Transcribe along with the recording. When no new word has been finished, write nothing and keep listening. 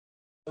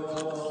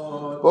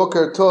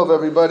Boker Tov,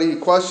 everybody.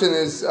 Question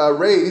is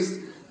raised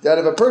that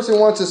if a person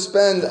wants to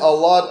spend a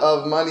lot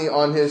of money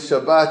on his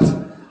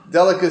Shabbat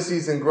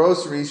delicacies and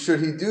groceries, should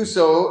he do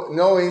so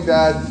knowing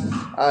that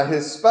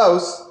his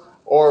spouse,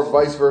 or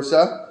vice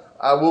versa,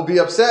 will be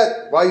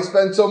upset why he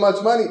spent so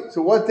much money?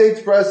 So what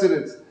takes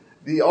precedence?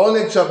 The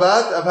Oneg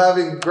Shabbat of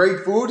having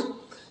great food,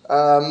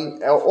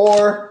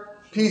 or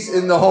peace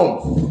in the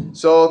home?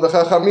 So the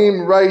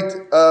Chachamim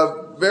write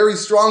very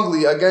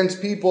strongly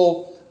against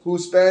people who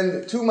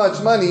spend too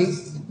much money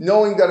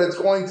knowing that it's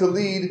going to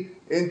lead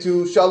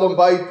into shalom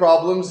bayit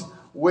problems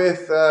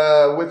with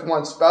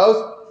one's spouse.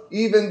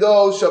 Even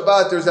though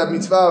Shabbat, there's that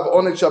mitzvah of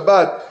Oneg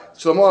Shabbat.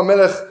 Shlomo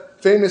HaMelech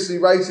famously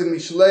writes in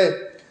Mishlei,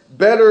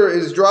 better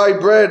is dry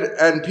bread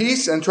and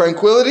peace and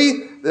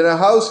tranquility than a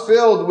house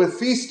filled with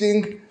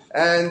feasting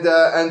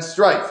and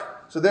strife.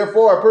 So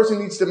therefore, a person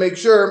needs to make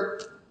sure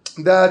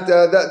that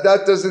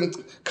that doesn't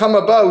come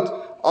about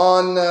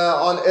on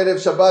Erev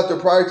Shabbat or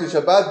prior to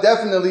Shabbat.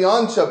 Definitely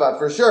on Shabbat,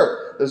 for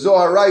sure. The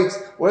Zohar writes,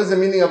 what is the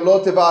meaning of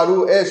Lo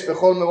tevaru esh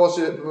bechol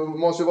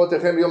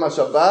moshevotechem yom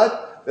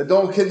HaShabbat? That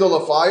don't kindle a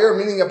fire,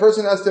 meaning a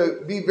person has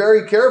to be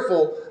very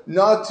careful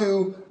not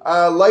to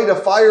light a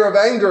fire of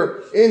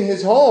anger in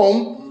his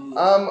home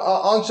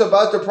on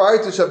Shabbat or prior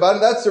to Shabbat.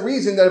 And that's the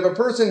reason that if a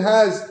person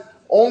has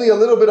only a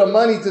little bit of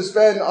money to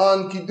spend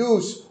on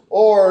Kiddush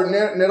or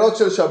Nerot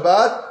Shel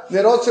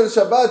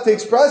Shabbat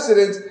takes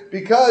precedence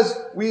because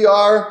we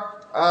are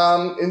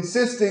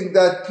insisting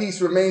that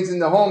peace remains in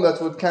the home. That's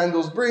what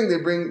candles bring. They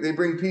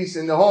bring peace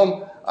in the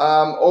home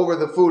over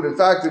the food. In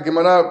fact, the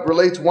Gemara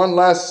relates one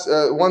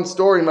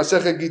story in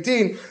Masechet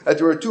Gitin that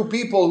there were two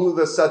people who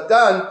the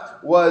Satan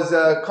was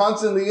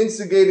constantly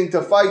instigating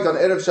to fight on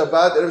Erev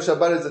Shabbat. Erev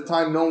Shabbat is a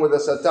time known where the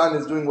Satan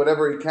is doing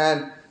whatever he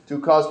can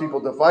to cause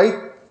people to fight.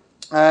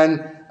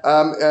 And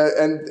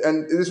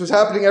this was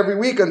happening every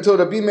week until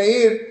Rabbi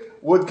Meir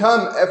would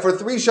come for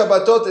 3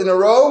 Shabbatot in a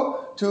row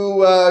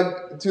to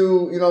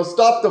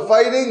stop the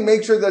fighting,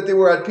 make sure that they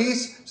were at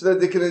peace, so that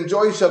they can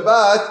enjoy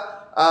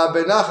Shabbat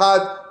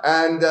benachat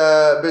and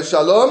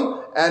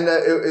beshalom. And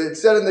it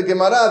said in the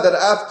Gemara that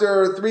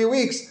after 3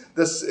 weeks,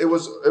 it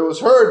was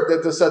heard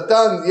that the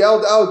Satan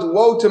yelled out,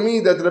 "Woe to me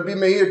that Rabbi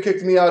Meir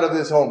kicked me out of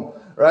this home."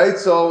 Right?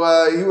 So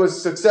he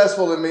was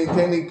successful in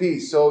maintaining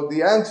peace. So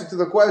the answer to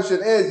the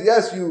question is,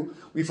 yes,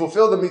 we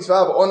fulfill the mitzvah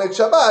of Oneg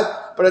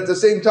Shabbat, but at the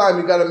same time,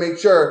 you got to make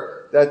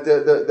sure that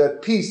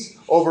that peace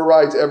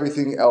overrides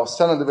everything else.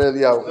 Tana Devar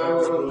Eliyahu.